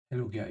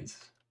Hello guys.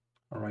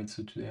 Alright,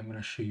 so today I'm going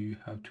to show you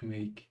how to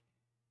make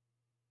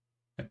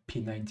a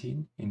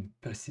P90 in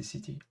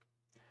Plasticity.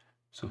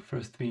 So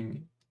first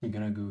thing, we're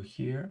going to go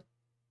here,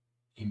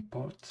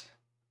 import,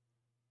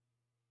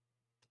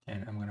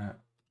 and I'm going to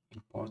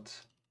import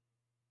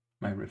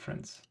my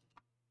reference.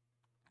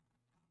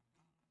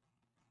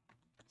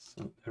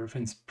 So the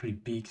reference is pretty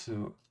big,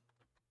 so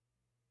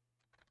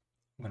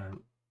I'm going to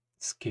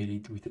scale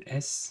it with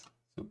S.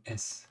 So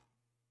S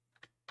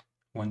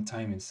one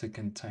time and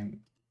second time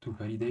to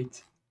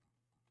validate.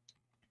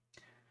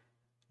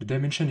 The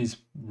dimension is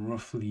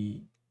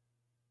roughly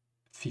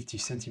 50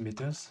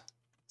 centimeters.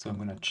 So I'm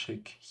going to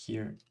check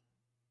here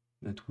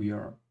that we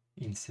are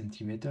in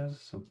centimeters.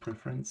 So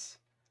preference,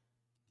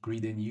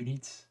 grid and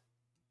units,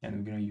 and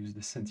we're going to use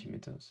the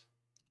centimeters.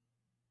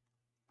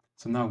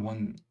 So now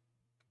one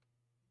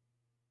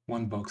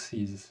box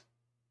is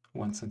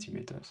 1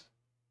 centimeters.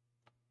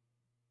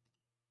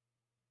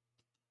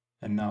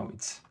 And now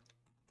it's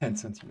 10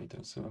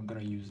 centimeters. So I'm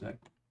going to use like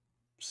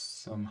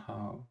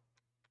somehow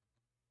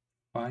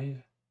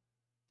 5.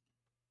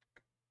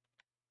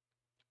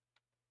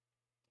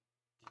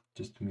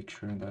 Just to make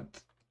sure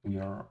that we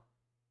are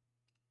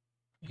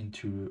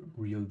into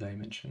real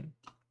dimension.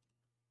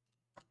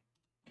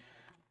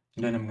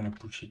 And then I'm going to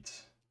push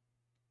it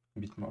a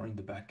bit more in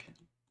the back.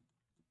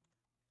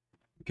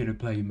 We can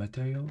apply a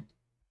material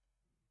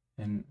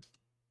and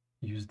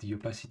use the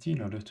opacity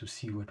in order to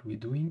see what we're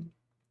doing.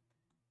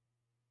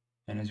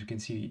 And as you can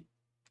see,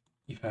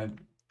 if I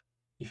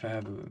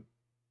have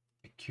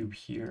a cube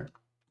here,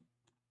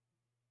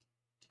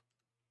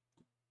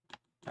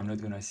 I'm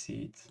not gonna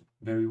see it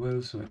very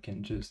well, so I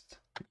can just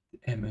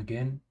M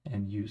again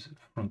and use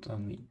front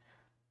only.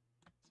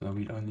 So I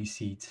will only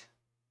see it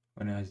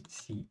when I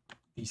see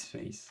this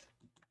face,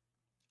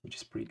 which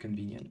is pretty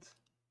convenient.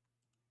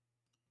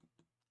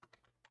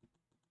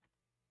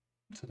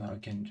 So now I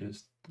can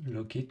just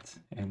lock it,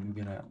 and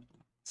we're gonna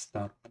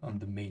start on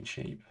the main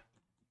shape.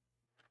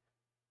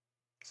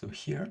 So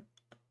here,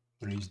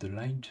 I'm gonna use the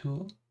line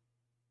tool,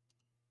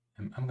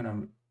 and I'm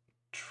gonna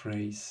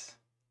trace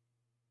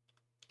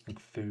like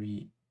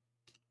very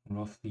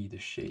roughly the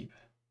shape.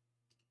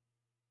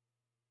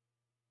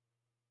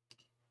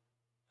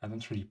 I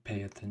don't really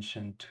pay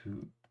attention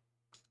to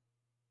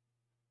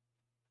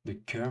the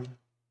curve.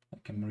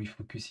 Like I'm really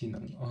focusing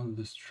on all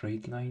the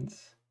straight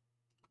lines.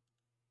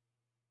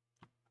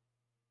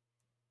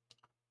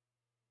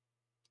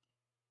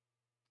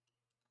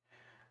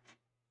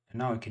 And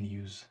now I can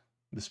use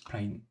the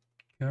spline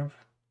curve,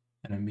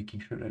 and I'm making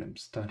sure that I'm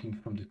starting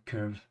from the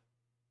curve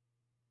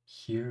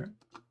here.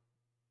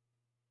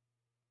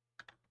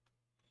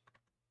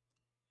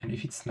 And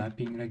if it's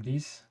snapping like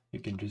this, you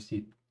can just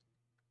hit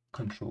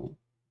Control.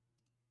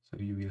 So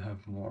you will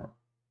have more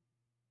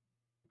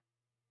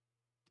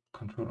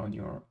control on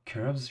your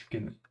curves. You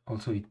can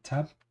also hit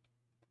Tab,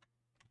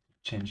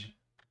 change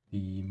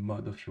the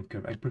mode of your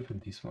curve. I prefer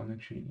this one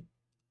actually.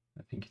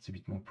 I think it's a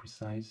bit more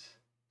precise.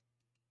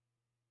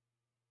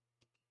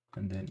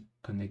 And then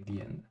connect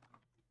the end.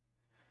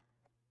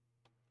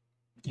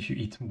 If you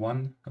hit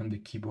 1 on the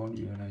keyboard,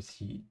 you're gonna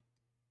see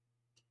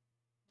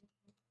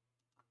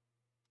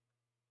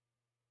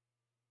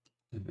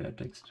the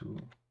vertex tool.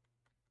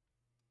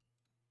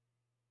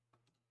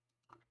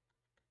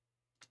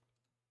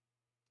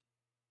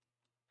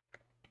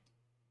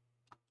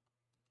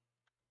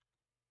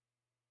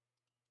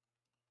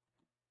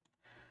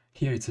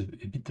 Here it's a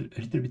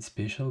little bit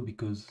special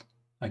because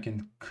I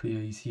can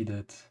clearly see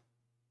that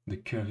the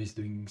curve is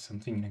doing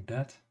something like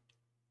that,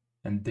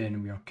 and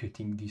then we are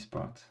cutting this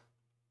part.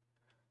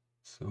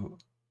 So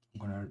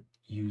I'm gonna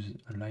use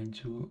a line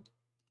tool,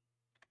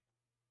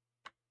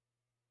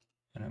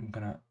 and I'm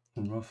gonna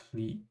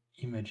roughly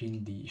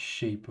imagine the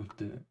shape of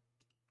the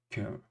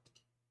curve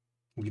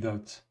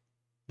without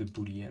the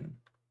boolean.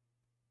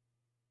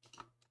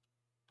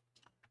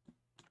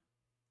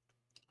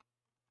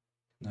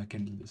 And I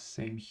can do the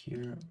same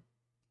here.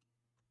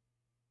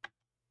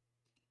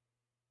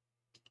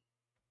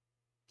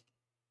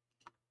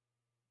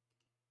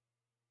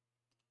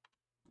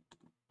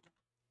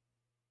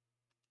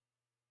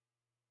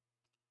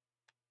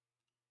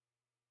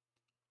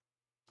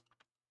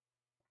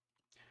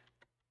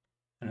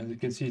 And as you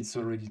can see, it's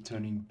already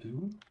turning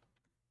blue,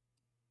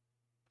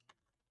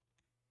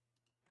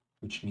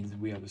 which means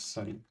we have a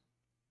solid.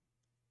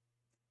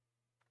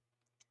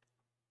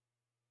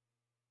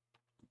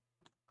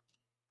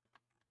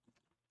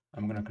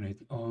 I'm gonna create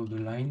all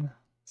the line,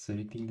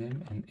 selecting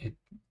them, and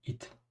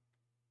hit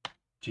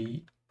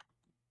G.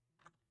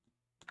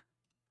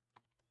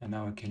 And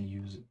now I can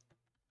use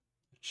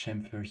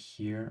chamfer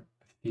here,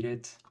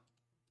 fillet,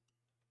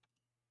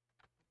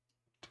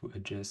 to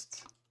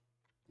adjust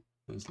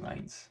those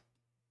lines.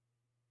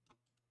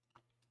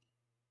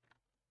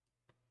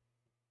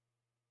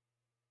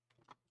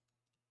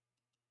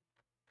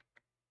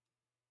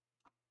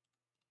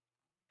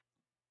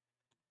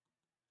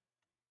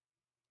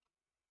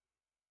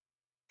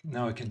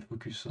 Now I can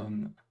focus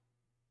on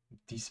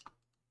this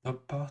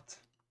top part,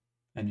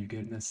 and you're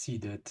gonna see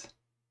that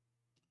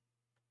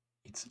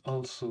it's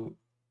also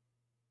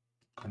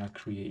gonna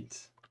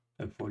create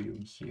a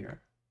volume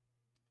here.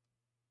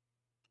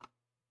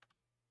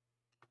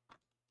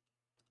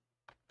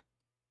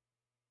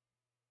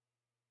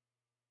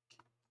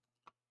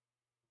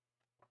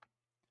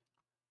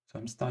 So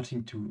I'm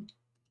starting to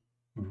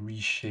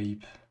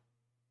reshape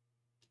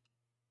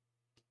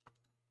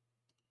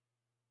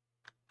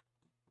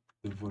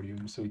the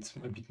volume so it's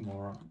a bit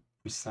more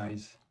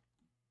precise.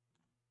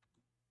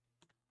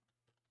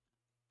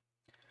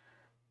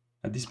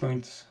 At this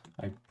point,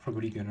 I'm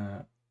probably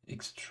gonna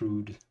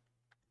extrude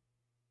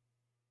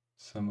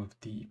some of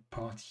the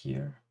part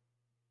here.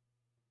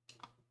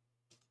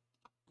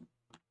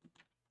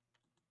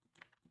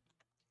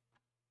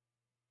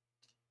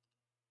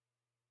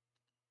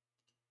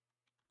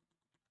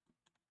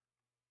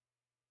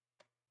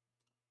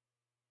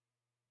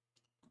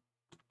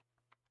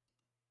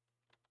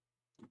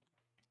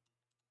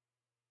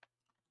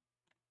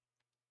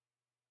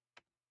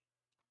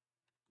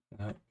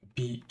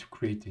 B to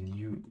create a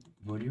new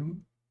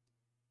volume.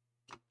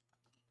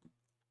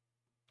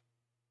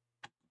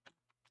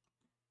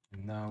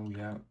 And now we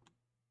have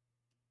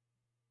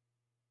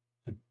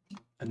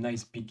a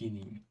nice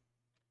beginning.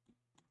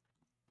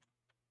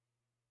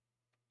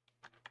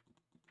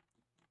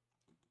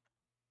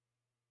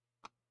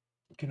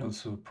 You can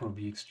also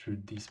probably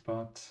extrude this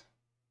part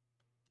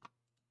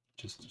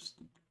just to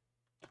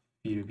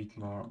feel a bit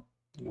more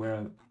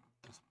where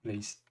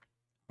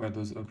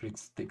those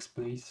objects takes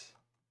place.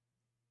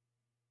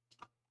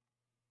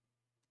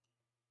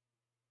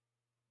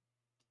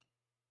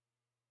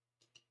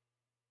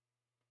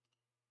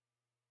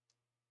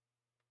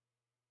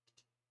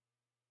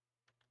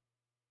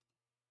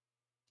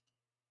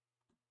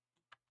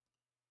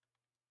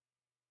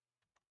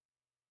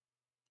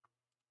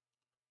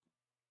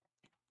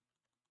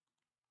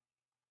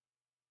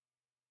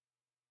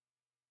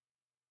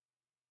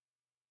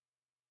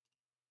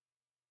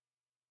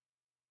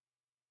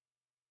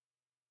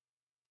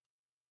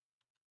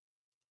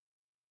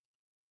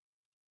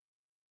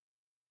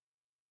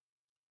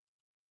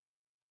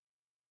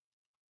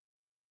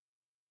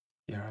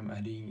 Here I'm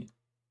adding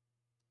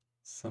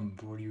some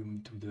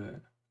volume to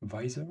the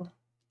visor.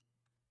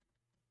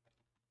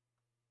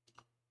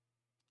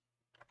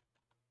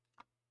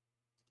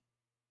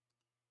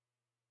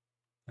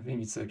 I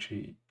think it's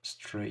actually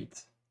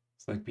straight.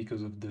 It's like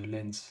because of the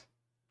lens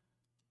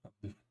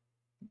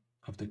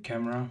of the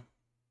camera.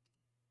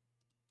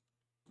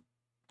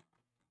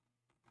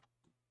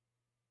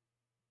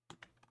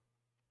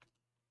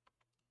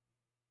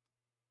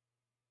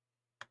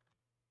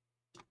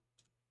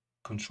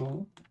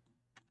 Control.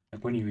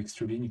 Like when you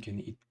extrude in, you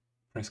can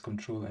press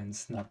Control and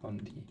snap on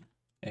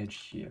the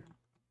edge here.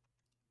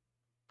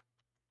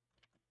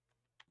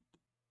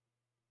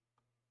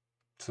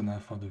 So now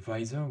for the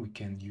visor, we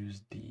can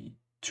use the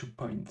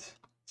 2-point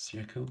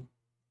circle.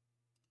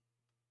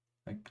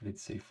 Like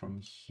let's say from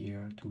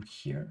here to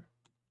here.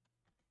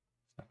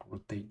 Like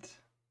rotate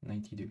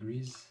 90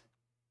 degrees.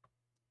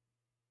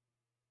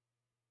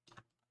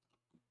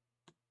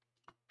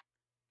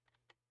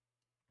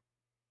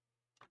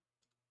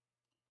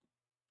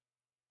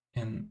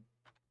 And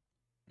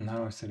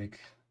now I select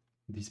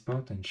this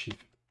part and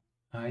Shift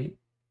I,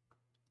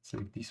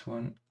 select this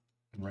one,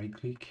 right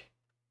click,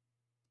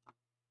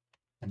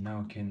 and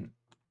now I can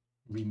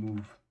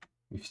remove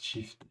with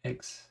Shift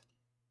X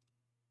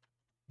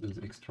those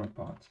extra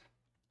parts.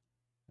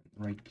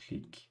 Right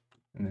click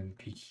and then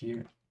click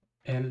here,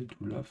 L to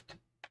loft,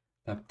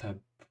 tab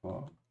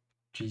for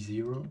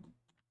G0,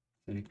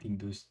 selecting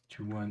those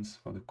two ones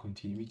for the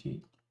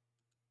continuity.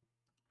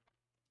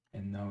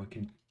 And now I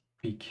can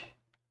pick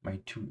my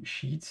two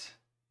sheets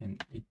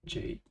and hit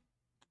J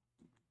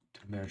to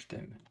merge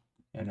them,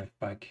 and I'm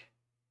back.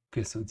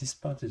 Okay, so this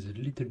part is a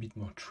little bit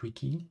more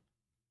tricky.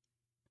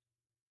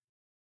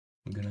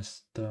 I'm gonna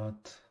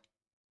start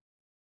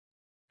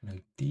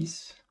like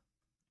this,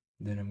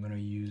 then I'm gonna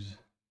use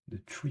the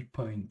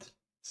 3-point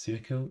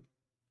circle,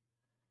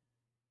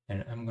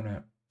 and I'm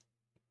gonna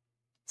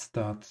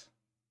start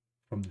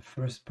from the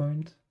first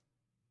point,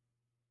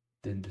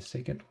 then the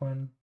second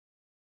one,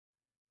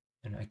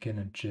 and I can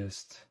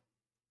adjust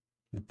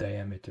the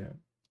diameter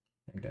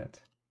like that.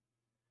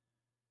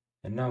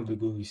 And now the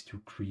goal is to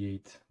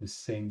create the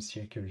same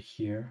circle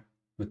here,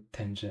 but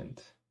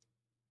tangent.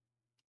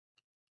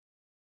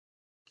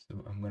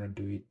 So I'm gonna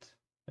do it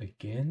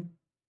again.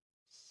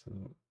 So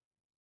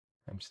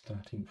I'm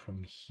starting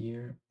from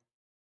here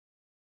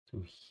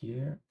to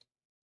here,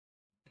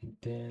 and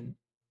then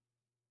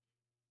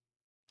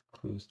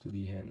close to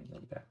the end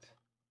like that.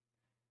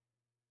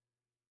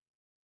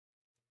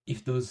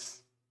 If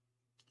those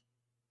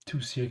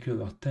two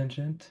circles are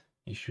tangent,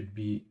 it should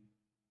be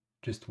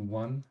just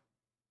one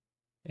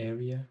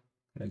area.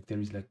 Like there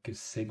is like a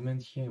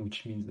segment here,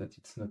 which means that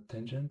it's not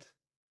tangent.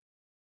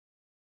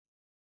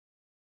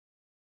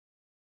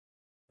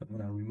 I'm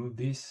gonna remove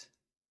this,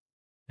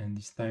 and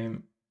this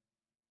time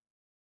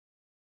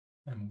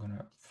I'm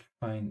gonna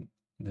find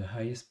the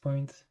highest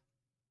point,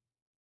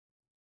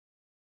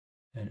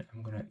 and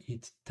I'm gonna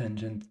hit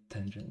tangent,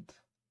 tangent,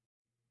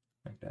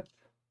 like that.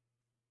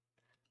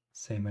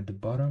 Same at the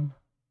bottom.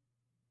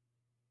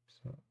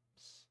 So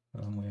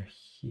somewhere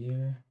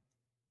here,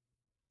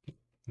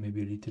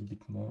 maybe a little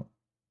bit more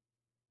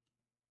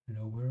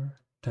lower,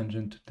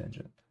 tangent to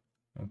tangent.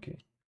 Okay,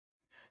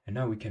 and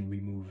now we can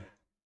remove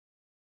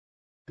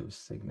those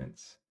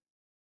segments.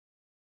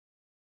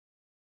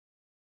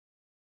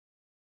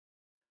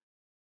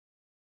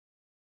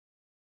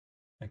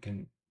 I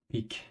can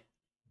pick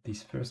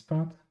this first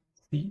part,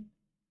 C.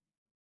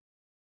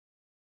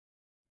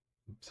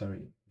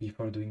 Sorry,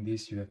 before doing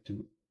this, you have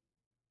to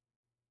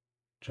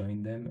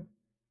join them,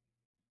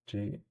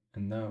 J,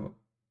 and now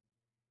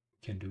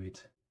we can do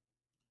it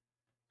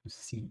to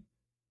C.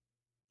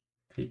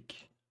 Click,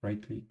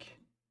 right click,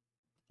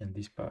 and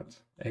this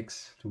part,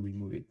 X, to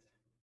remove it.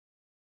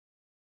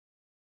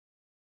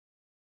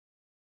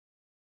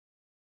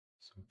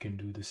 So we can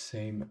do the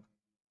same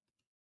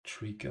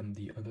trick on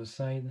the other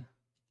side.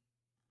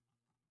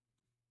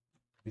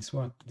 This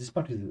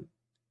part is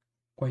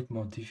quite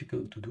more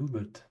difficult to do,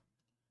 but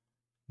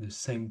the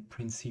same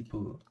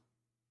principle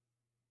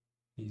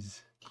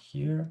is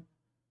here.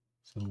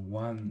 So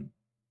 1,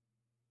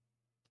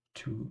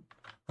 2,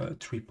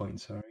 3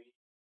 points, sorry.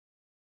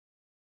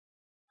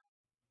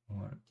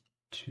 1,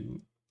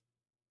 2,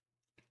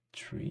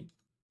 3.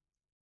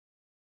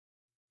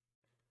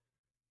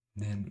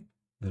 Then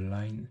the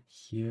line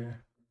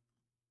here.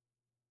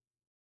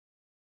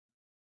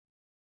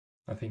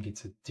 I think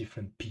it's a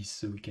different piece,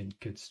 so we can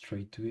cut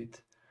straight to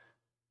it.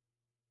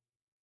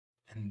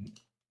 And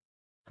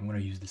I'm gonna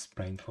use the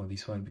spline for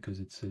this one because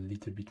it's a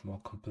little bit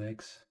more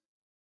complex.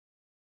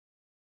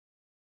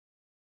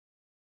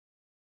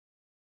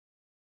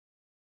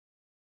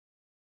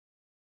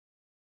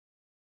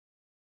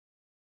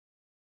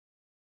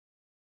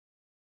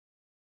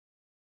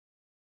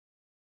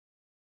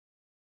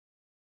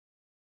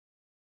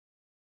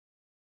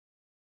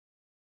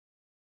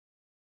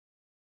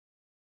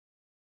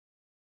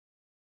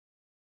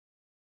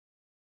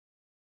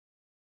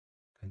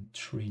 And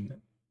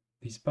trim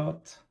this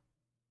part.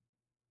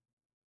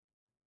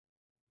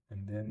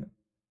 And then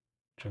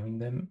join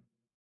them.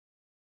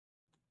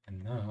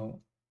 And now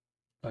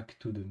back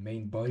to the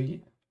main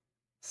body.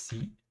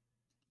 C,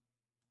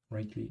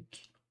 right click,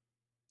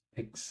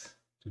 X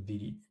to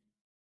delete.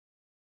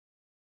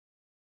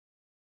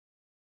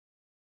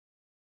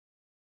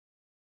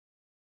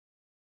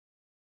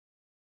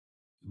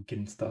 We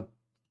can start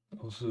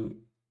also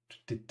to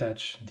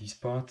detach this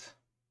part.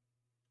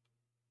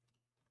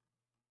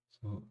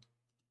 So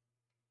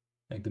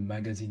like the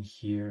magazine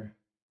here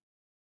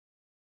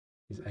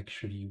is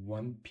actually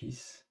one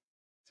piece,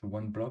 so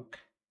one block.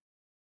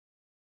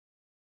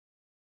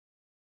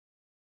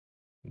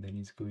 And then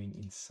it's going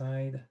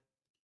inside.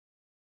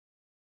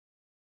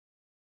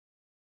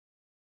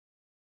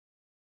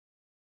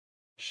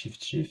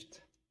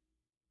 Shift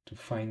to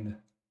find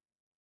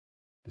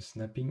the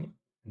snapping,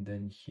 and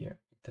then here,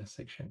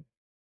 intersection.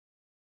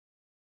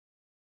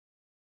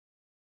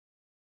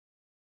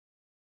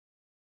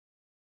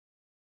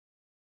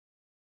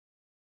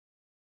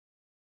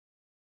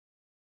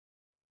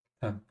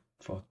 Tab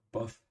for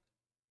both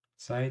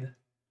side,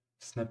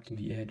 snap to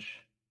the edge,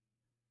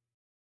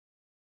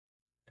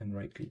 and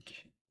right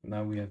click.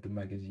 Now we have the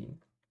magazine.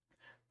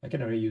 I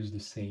can reuse the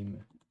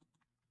same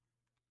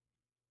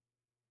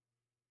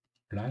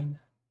line,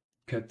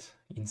 cut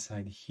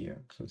inside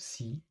here, so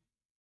C,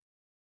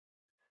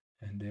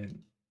 and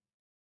then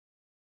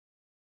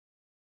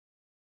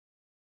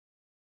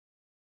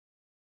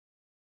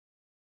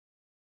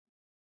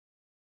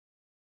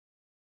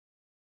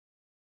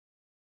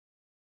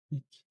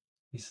pick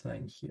this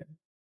line here.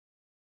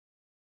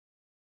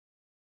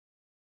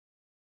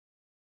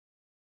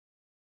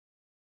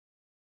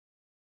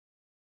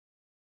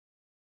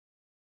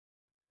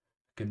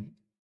 I can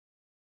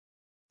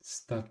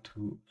start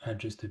to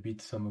adjust a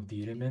bit some of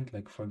the element,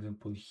 like for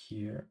example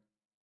here,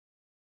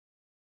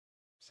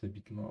 it's a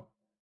bit more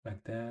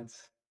like that.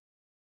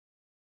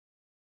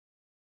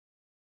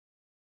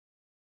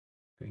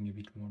 Going a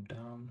bit more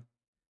down.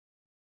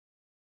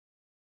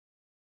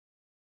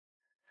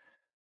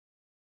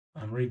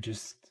 I'm really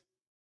just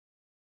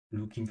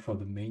looking for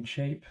the main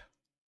shape,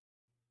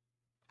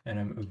 and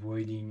I'm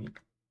avoiding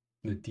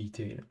the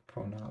detail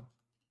for now.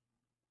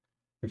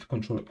 With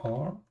Control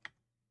R,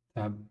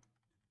 tab,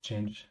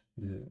 change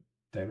the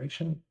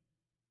direction.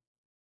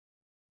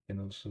 You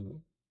can also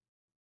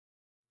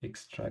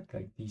extract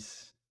like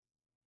this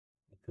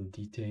little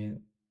detail.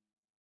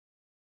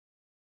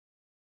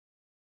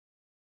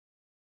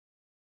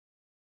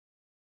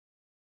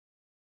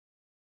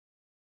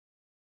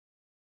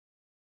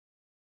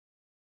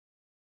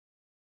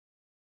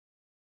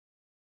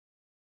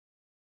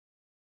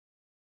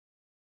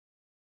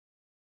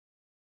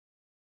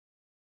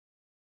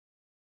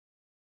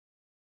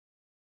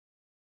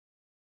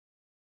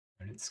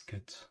 Let's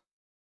cut.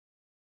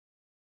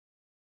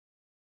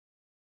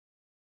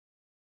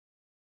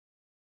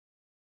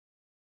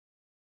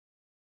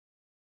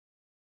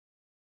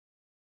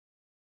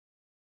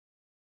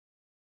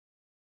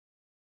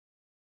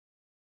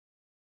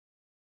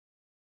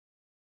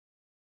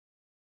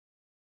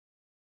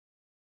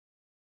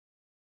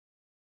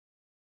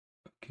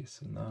 Okay,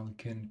 so now we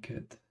can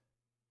cut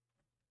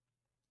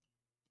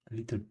a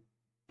little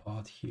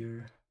part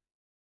here.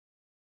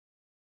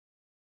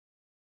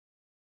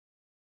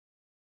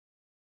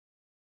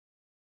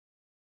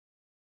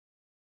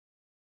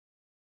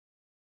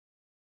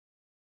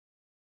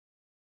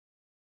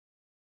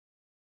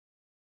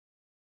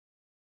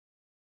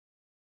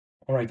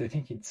 All right, I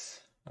think it's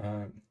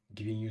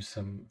giving you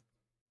some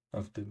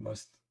of the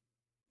most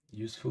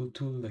useful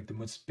tool, like the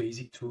most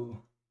basic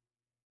tool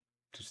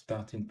to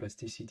start in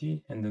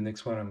plasticity. And the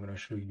next one, I'm going to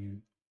show you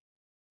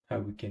how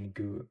we can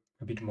go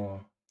a bit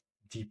more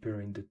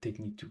deeper in the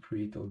technique to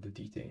create all the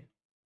detail.